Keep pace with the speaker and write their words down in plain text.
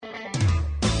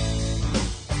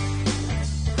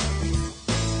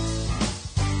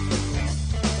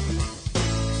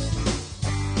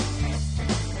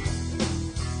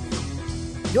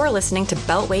You're listening to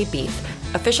Beltway Beef,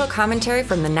 official commentary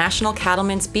from the National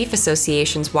Cattlemen's Beef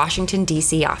Association's Washington,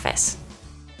 D.C. office.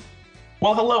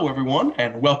 Well, hello, everyone,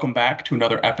 and welcome back to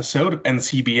another episode of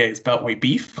NCBA's Beltway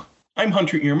Beef. I'm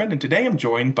Hunter Ehrman, and today I'm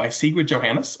joined by Sigrid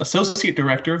Johannes, Associate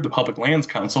Director of the Public Lands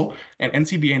Council and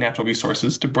NCBA Natural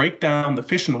Resources, to break down the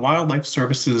Fish and Wildlife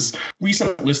Service's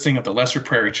recent listing of the lesser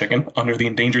prairie chicken under the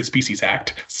Endangered Species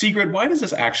Act. Sigrid, why does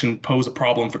this action pose a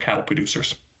problem for cattle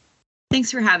producers? Thanks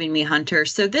for having me, Hunter.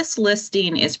 So this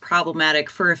listing is problematic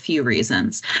for a few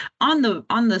reasons. On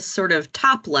the sort of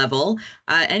top level,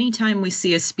 anytime we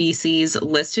see a species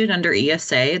listed under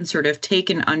ESA and sort of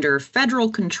taken under federal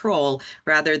control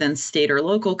rather than state or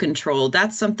local control,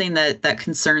 that's something that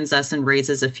concerns us and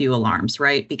raises a few alarms,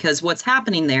 right? Because what's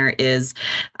happening there is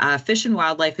Fish and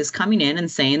Wildlife is coming in and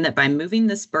saying that by moving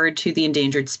this bird to the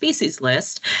endangered species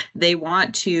list, they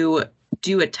want to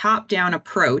do a top-down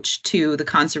approach to the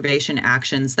conservation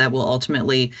actions that will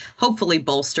ultimately, hopefully,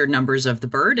 bolster numbers of the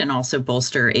bird and also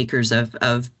bolster acres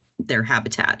of their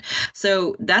habitat.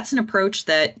 So that's an approach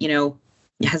that,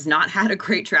 has not had a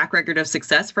great track record of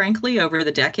success, frankly, over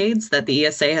the decades that the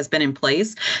ESA has been in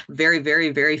place. Very,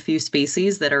 very, very few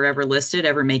species that are ever listed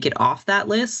ever make it off that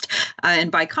list.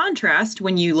 And by contrast,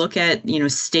 when you look at,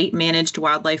 state-managed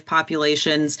wildlife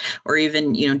populations, or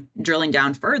even, drilling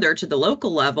down further to the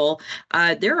local level,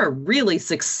 there are really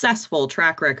successful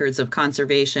track records of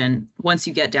conservation once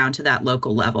you get down to that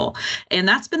local level. And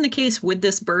that's been the case with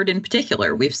this bird in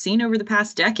particular. We've seen over the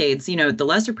past decades, the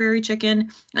lesser prairie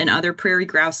chicken and other prairie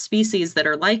grouse species that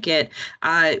are like it,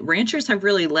 ranchers have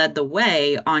really led the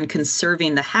way on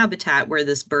conserving the habitat where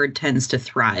this bird tends to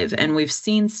thrive. And we've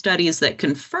seen studies that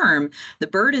confirm the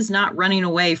bird is not running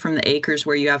away from the acres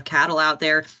where you have cattle out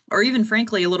there, or even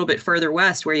frankly, a little bit further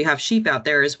west where you have sheep out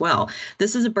there as well.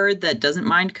 This is a bird that doesn't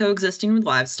mind coexisting with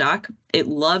livestock. It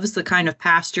loves the kind of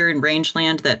pasture and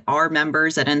rangeland that our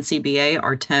members at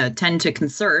NCBA tend to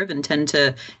conserve and tend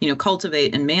to,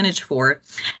 cultivate and manage for.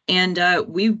 And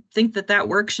we think that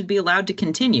work should be allowed to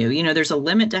continue. There's a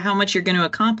limit to how much you're going to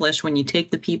accomplish when you take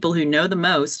the people who know the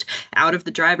most out of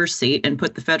the driver's seat and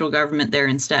put the federal government there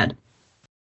instead.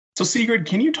 So, Sigrid,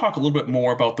 can you talk a little bit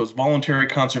more about those voluntary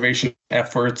conservation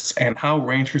efforts and how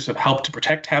ranchers have helped to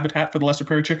protect habitat for the lesser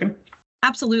prairie chicken?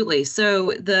 Absolutely.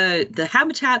 So the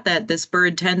habitat that this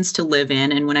bird tends to live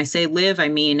in, and when I say live, I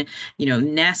mean,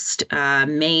 nest,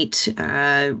 mate,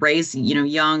 raise,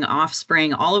 young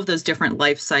offspring, all of those different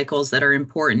life cycles that are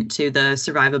important to the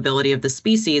survivability of the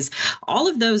species. All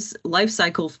of those life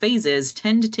cycle phases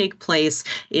tend to take place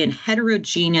in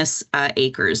heterogeneous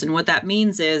acres. And what that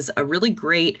means is a really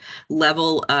great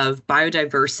level of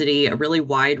biodiversity, a really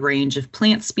wide range of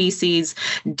plant species,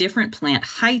 different plant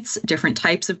heights, different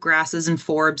types of grasses and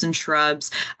forbs and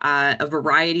shrubs, a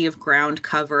variety of ground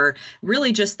cover,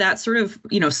 really just that sort of,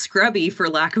 scrubby, for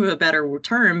lack of a better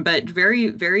term, but very,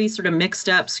 very sort of mixed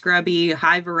up, scrubby,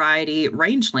 high variety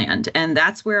rangeland. And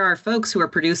that's where our folks who are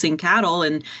producing cattle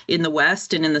in the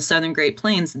West and in the Southern Great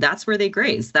Plains, that's where they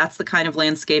graze. That's the kind of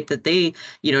landscape that they,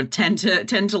 tend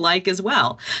to like as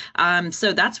well.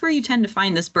 So that's where you tend to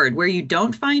find this bird. Where you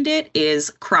don't find it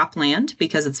is cropland,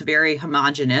 because it's very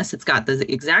homogeneous. It's got the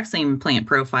exact same plant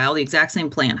profile, the exact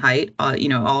same plant height,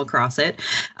 all across it,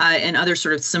 and other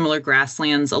sort of similar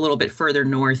grasslands a little bit further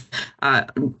north,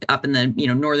 up in the,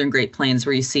 northern Great Plains,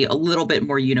 where you see a little bit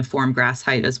more uniform grass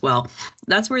height as well.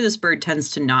 That's where this bird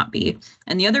tends to not be.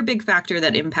 And the other big factor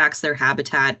that impacts their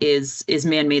habitat is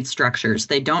man-made structures.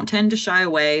 They don't tend to shy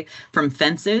away from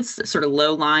fences, sort of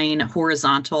low-lying,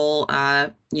 horizontal,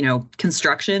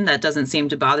 construction that doesn't seem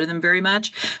to bother them very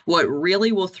much. What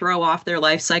really will throw off their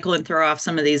life cycle and throw off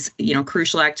some of these,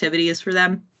 crucial activities for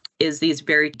them is these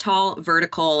very tall,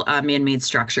 vertical, man-made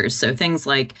structures. So things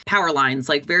like power lines,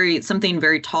 like something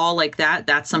very tall like that,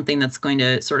 that's something that's going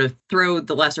to sort of throw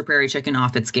the lesser prairie chicken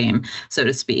off its game, so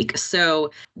to speak.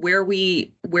 So where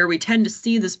we tend to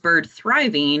see this bird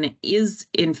thriving is,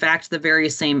 in fact, the very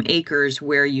same acres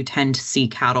where you tend to see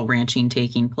cattle ranching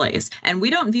taking place. And we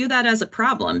don't view that as a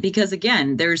problem because,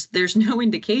 again, there's no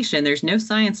indication, there's no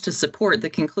science to support the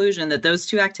conclusion that those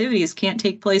two activities can't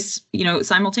take place,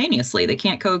 simultaneously. They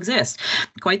can't coexist.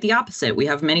 Quite the opposite. We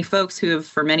have many folks who have,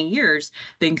 for many years,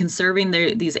 been conserving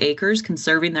these acres,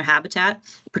 conserving their habitat,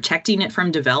 protecting it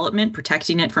from development,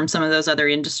 protecting it from some of those other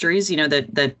industries,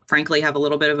 that frankly have a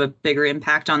little bit of a bigger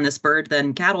impact on this bird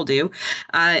than cattle do.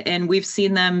 And we've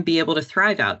seen them be able to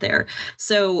thrive out there.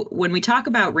 So when we talk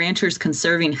about ranchers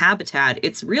conserving habitat,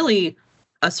 it's really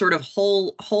a sort of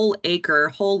whole acre,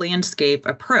 whole landscape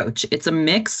approach. It's a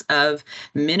mix of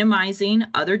minimizing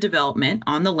other development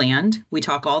on the land. We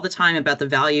talk all the time about the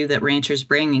value that ranchers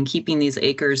bring in keeping these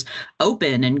acres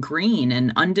open and green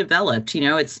and undeveloped.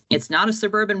 It's not a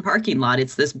suburban parking lot.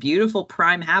 It's this beautiful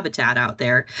prime habitat out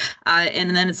there.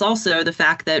 And then it's also the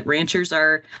fact that ranchers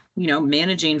are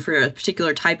managing for a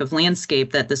particular type of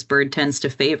landscape that this bird tends to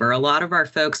favor. A lot of our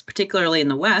folks, particularly in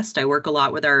the West, I work a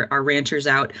lot with our ranchers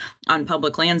out on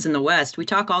public lands in the West. We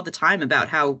talk all the time about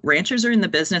how ranchers are in the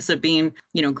business of being,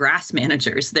 grass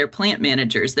managers. They're plant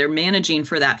managers. They're managing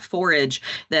for that forage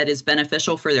that is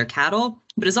beneficial for their cattle,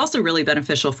 but is also really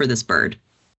beneficial for this bird.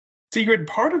 Sigrid,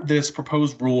 part of this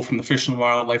proposed rule from the Fish and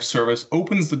Wildlife Service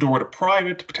opens the door to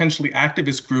private, potentially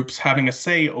activist groups having a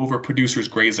say over producers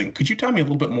grazing. Could you tell me a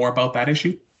little bit more about that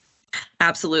issue?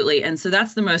 Absolutely. And so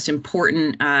that's the most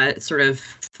important sort of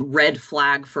red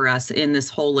flag for us in this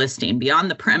whole listing,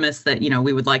 beyond the premise that,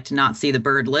 we would like to not see the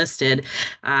bird listed,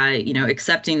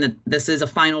 accepting that this is a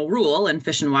final rule and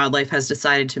Fish and Wildlife has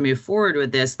decided to move forward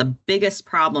with this. The biggest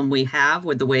problem we have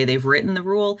with the way they've written the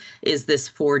rule is this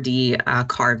 4D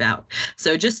carve out.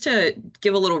 So just to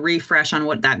give a little refresh on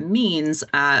what that means,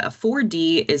 a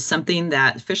 4D is something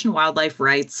that Fish and Wildlife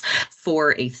writes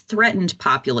for a threatened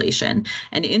population.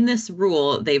 And in this rule,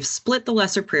 they've split the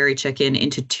lesser prairie chicken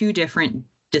into two different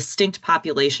distinct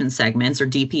population segments, or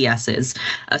DPSs.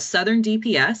 A southern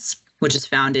DPS, which is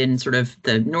found in sort of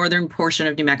the northern portion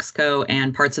of New Mexico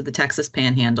and parts of the Texas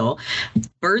Panhandle.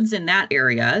 Birds in that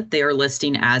area, they are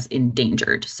listing as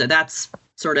endangered. So that's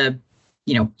sort of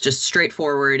just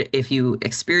straightforward. If you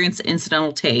experience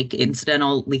incidental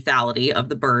lethality of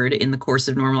the bird in the course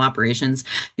of normal operations,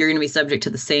 you're going to be subject to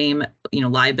the same,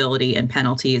 liability and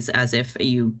penalties as if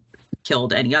you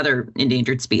killed any other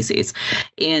endangered species.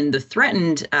 In the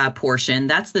threatened portion,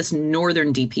 that's this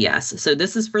northern DPS. So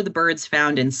this is for the birds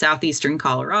found in southeastern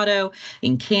Colorado,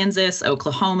 in Kansas,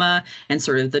 Oklahoma, and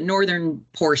sort of the northern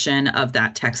portion of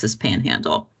that Texas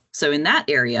Panhandle. So in that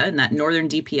area, in that northern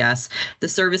DPS, the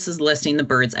service is listing the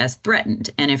birds as threatened.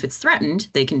 And if it's threatened,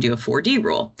 they can do a 4D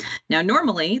rule. Now,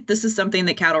 normally, this is something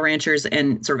that cattle ranchers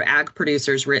and sort of ag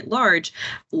producers writ large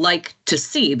like to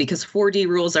see, because 4D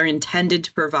rules are intended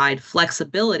to provide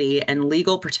flexibility and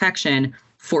legal protection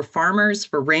for farmers,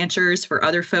 for ranchers, for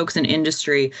other folks in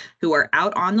industry who are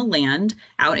out on the land,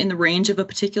 out in the range of a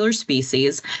particular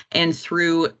species, and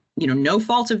through no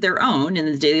fault of their own in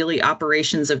the daily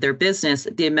operations of their business,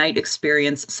 they might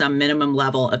experience some minimum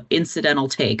level of incidental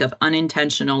take, of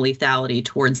unintentional lethality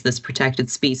towards this protected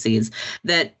species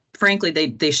that, frankly,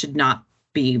 they should not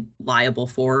be liable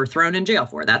for or thrown in jail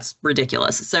for. That's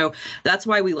ridiculous. So that's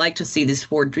why we like to see these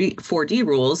 4D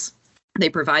rules. They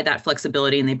provide that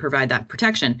flexibility and they provide that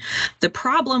protection. The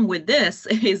problem with this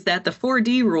is that the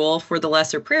 4D rule for the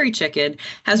lesser prairie chicken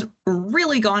has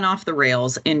really gone off the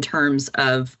rails in terms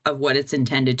of what it's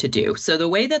intended to do. So the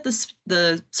way that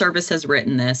the service has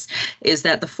written this is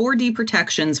that the 4D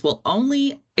protections will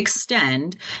only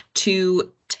extend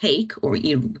to take, or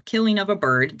killing of a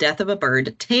bird, death of a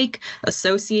bird, take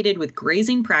associated with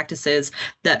grazing practices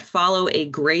that follow a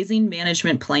grazing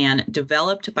management plan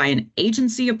developed by an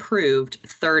agency-approved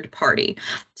third party.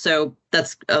 So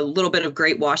that's a little bit of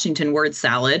great Washington word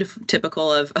salad,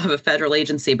 typical of a federal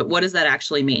agency. But what does that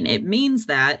actually mean? It means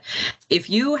that if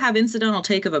you have incidental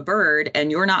take of a bird and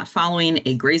you're not following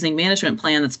a grazing management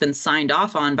plan that's been signed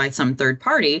off on by some third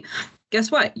party, guess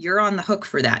what? You're on the hook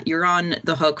for that. You're on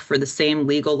the hook for the same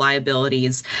legal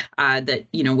liabilities that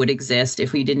would exist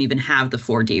if we didn't even have the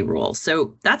 4D rule.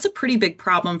 So that's a pretty big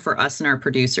problem for us and our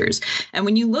producers. And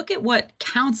when you look at what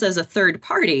counts as a third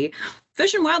party,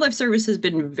 Fish and Wildlife Service has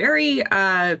been very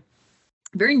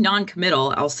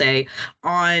non-committal, I'll say,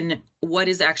 on what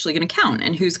is actually going to count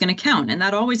and who's going to count. And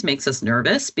that always makes us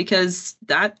nervous, because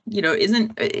that,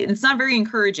 it's not very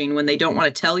encouraging when they don't want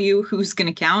to tell you who's going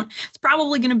to count. It's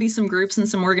probably going to be some groups and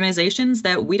some organizations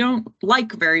that we don't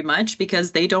like very much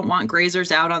because they don't want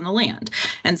grazers out on the land.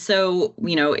 And so,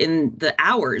 in the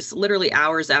literally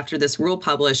hours after this rule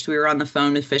published, we were on the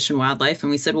phone with Fish and Wildlife and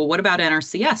we said, well, what about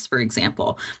NRCS, for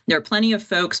example? There are plenty of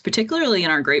folks, particularly in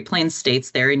our Great Plains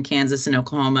states there in Kansas and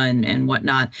Oklahoma and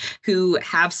whatnot, who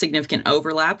have significant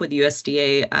overlap with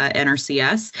USDA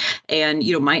NRCS and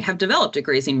might have developed a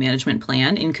grazing management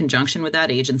plan in conjunction with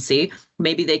that agency.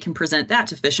 Maybe they can present that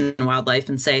to Fish and Wildlife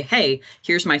and say, hey,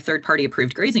 here's my third-party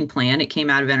approved grazing plan. It came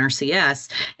out of NRCS.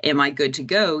 Am I good to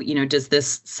go? Does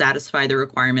this satisfy the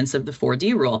requirements of the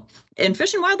 4D rule? And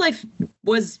Fish and Wildlife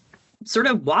was sort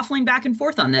of waffling back and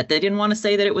forth on that. They didn't want to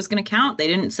say that it was going to count. They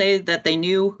didn't say that they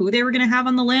knew who they were going to have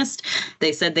on the list.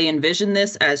 They said they envisioned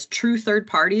this as true third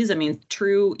parties. I mean,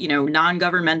 true,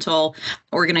 non-governmental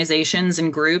organizations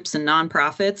and groups and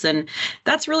nonprofits. And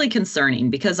that's really concerning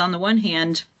because on the one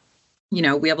hand,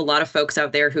 we have a lot of folks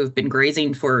out there who have been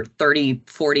grazing for 30,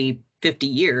 40, 50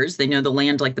 years. They know the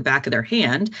land like the back of their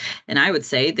hand. And I would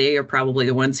say they are probably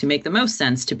the ones who make the most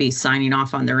sense to be signing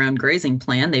off on their own grazing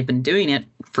plan. They've been doing it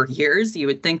for years. You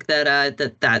would think that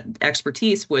that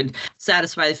expertise would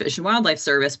satisfy the Fish and Wildlife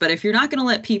Service. But if you're not going to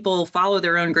let people follow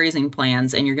their own grazing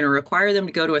plans and you're going to require them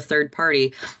to go to a third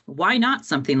party, why not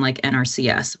something like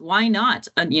NRCS? Why not,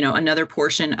 another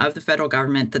portion of the federal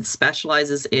government that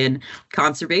specializes in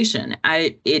conservation?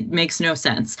 It makes no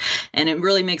sense. And it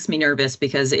really makes me nervous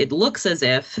because it looks as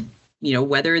if,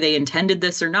 whether they intended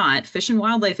this or not, Fish and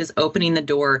Wildlife is opening the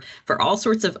door for all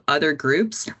sorts of other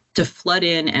groups to flood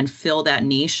in and fill that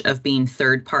niche of being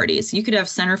third parties. You could have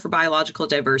Center for Biological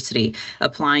Diversity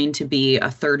applying to be a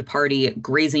third party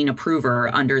grazing approver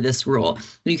under this rule.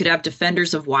 You could have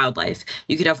Defenders of Wildlife.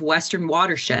 You could have Western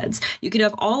Watersheds. You could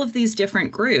have all of these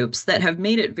different groups that have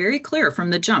made it very clear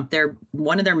from the jump.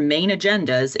 One of their main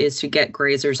agendas is to get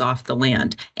grazers off the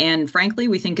land. And frankly,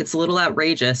 we think it's a little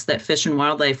outrageous that Fish and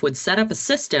Wildlife would set up a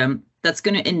system that's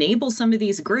going to enable some of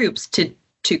these groups to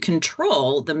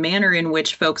control the manner in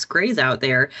which folks graze out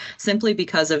there simply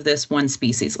because of this one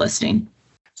species listing.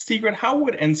 Sigrid, how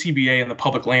would NCBA and the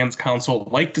Public Lands Council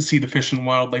like to see the Fish and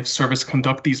Wildlife Service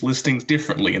conduct these listings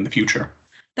differently in the future?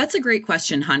 That's a great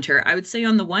question, Hunter. I would say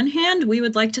on the one hand, we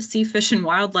would like to see Fish and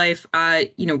Wildlife,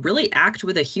 really act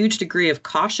with a huge degree of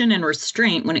caution and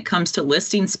restraint when it comes to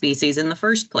listing species in the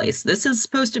first place. This is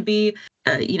supposed to be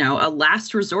a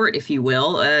last resort, if you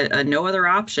will, no other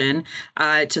option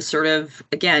to sort of,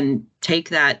 again, take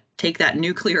that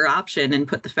nuclear option and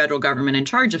put the federal government in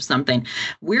charge of something.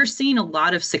 We're seeing a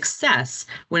lot of success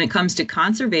when it comes to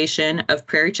conservation of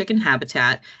prairie chicken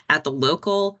habitat at the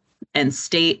local and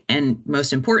state and,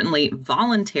 most importantly,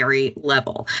 voluntary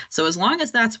level. So as long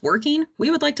as that's working,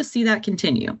 we would like to see that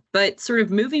continue. But sort of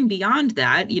moving beyond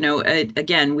that,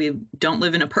 again, we don't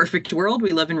live in a perfect world.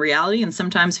 We live in reality, and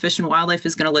sometimes Fish and Wildlife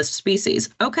is going to list species.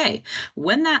 Okay,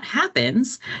 when that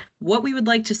happens, what we would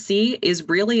like to see is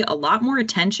really a lot more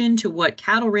attention to what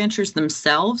cattle ranchers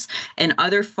themselves and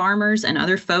other farmers and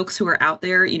other folks who are out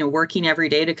there, working every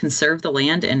day to conserve the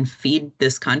land and feed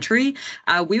this country.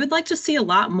 We would like to see a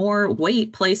lot more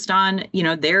weight placed on,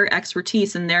 their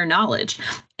expertise and their knowledge.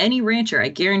 Any rancher, I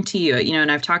guarantee you,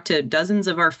 and I've talked to dozens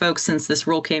of our folks since this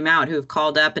rule came out who have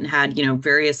called up and had,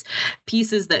 various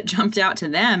pieces that jumped out to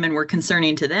them and were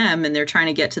concerning to them. And they're trying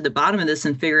to get to the bottom of this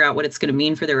and figure out what it's going to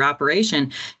mean for their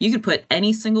operation. You could put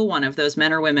any single one of those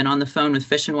men or women on the phone with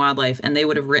Fish and Wildlife, and they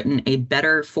would have written a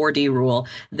better 4D rule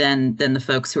than the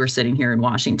folks who are sitting here in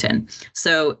Washington.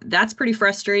 So that's pretty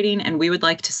frustrating. And we would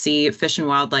like to see Fish and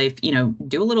Wildlife,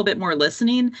 do a little bit more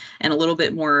listening and a little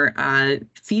bit more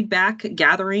feedback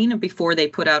gathering before they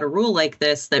put out a rule like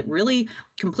this that really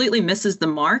completely misses the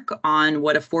mark on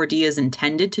what a 4D is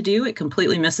intended to do. It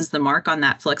completely misses the mark on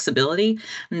that flexibility.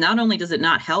 Not only does it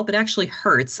not help, it actually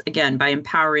hurts, again, by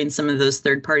empowering some of those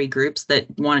third-party groups that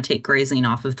want to take grazing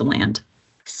off of the land.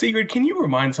 Sigrid, can you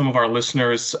remind some of our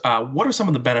listeners what are some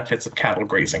of the benefits of cattle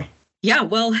grazing? Yeah,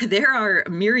 well, there are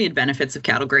myriad benefits of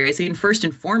cattle grazing. First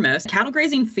and foremost, cattle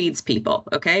grazing feeds people,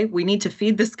 okay? We need to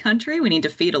feed this country. We need to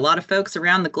feed a lot of folks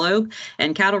around the globe.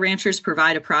 And cattle ranchers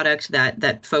provide a product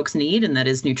that folks need and that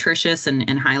is nutritious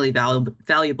and highly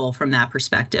valuable from that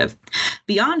perspective.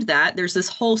 Beyond that, there's this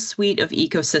whole suite of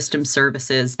ecosystem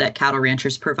services that cattle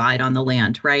ranchers provide on the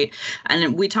land, right?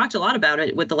 And we talked a lot about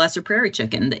it with the lesser prairie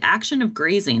chicken. The action of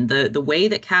grazing, the way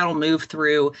that cattle move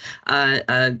through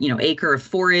acre of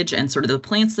forage and sort of the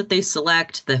plants that they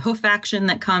select, the hoof action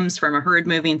that comes from a herd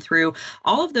moving through,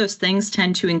 all of those things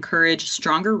tend to encourage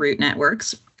stronger root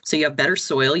networks. So you have better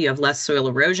soil, you have less soil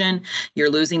erosion,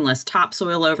 you're losing less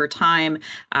topsoil over time,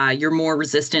 you're more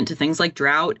resistant to things like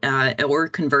drought or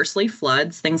conversely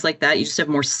floods, things like that. You just have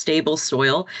more stable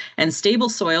soil, and stable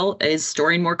soil is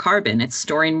storing more carbon, it's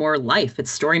storing more life,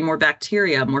 it's storing more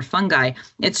bacteria, more fungi.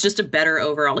 It's just a better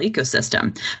overall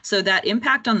ecosystem. So that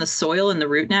impact on the soil and the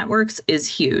root networks is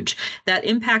huge. That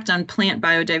impact on plant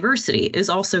biodiversity is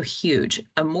also huge.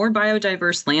 A more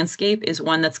biodiverse landscape is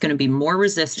one that's going to be more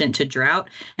resistant to drought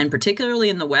And particularly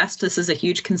in the West, this is a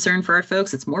huge concern for our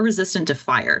folks. It's more resistant to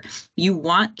fire. You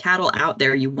want cattle out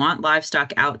there. You want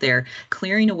livestock out there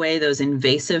clearing away those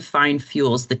invasive fine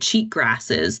fuels, the cheat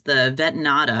grasses, the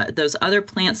vetinata, those other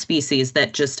plant species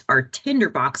that just are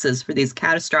tinderboxes for these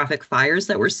catastrophic fires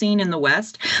that we're seeing in the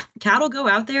West. Cattle go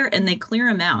out there and they clear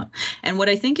them out. And what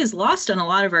I think is lost on a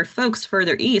lot of our folks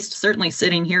further east, certainly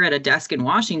sitting here at a desk in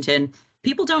Washington,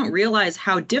 people don't realize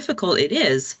how difficult it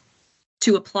is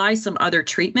to apply some other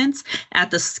treatments at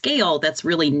the scale that's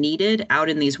really needed out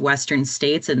in these Western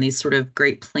states and these sort of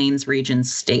Great Plains region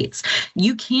states.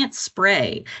 You can't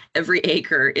spray every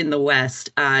acre in the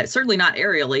West, certainly not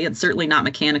aerially and certainly not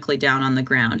mechanically down on the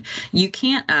ground. You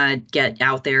can't get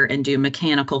out there and do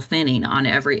mechanical thinning on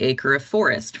every acre of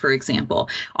forest, for example.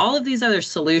 All of these other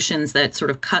solutions that sort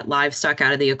of cut livestock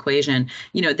out of the equation,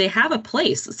 they have a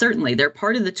place, certainly. They're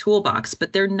part of the toolbox,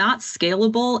 but they're not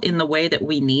scalable in the way that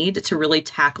we need to really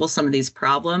tackle some of these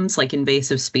problems like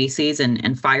invasive species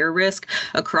and fire risk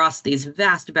across these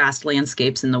vast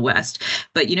landscapes in the West.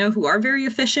 But who are very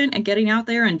efficient at getting out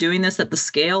there and doing this at the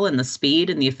scale and the speed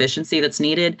and the efficiency that's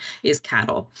needed is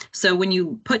cattle. So when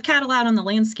you put cattle out on the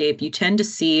landscape, you tend to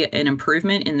see an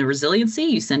improvement in the resiliency.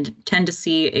 You tend to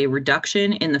see a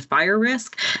reduction in the fire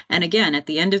risk. And again, at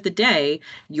the end of the day,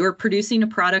 you're producing a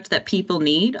product that people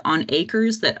need on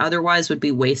acres that otherwise would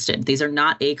be wasted. These are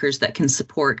not acres that can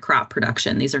support crop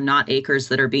production. These are not acres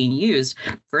that are being used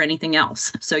for anything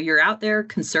else. So you're out there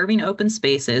conserving open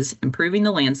spaces, improving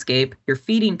the landscape, you're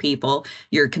feeding people,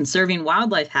 you're conserving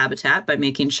wildlife habitat by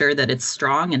making sure that it's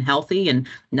strong and healthy and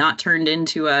not turned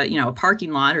into a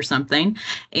parking lot or something.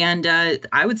 And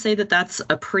I would say that that's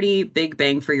a pretty big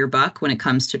bang for your buck when it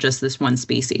comes to just this one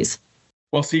species.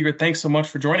 Well, Sigrid, thanks so much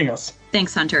for joining us.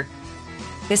 Thanks, Hunter.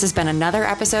 This has been another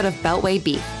episode of Beltway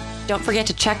Beef. Don't forget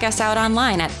to check us out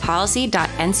online at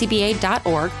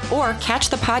policy.ncba.org or catch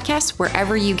the podcast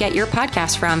wherever you get your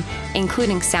podcasts from,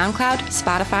 including SoundCloud,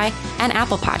 Spotify, and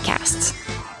Apple Podcasts.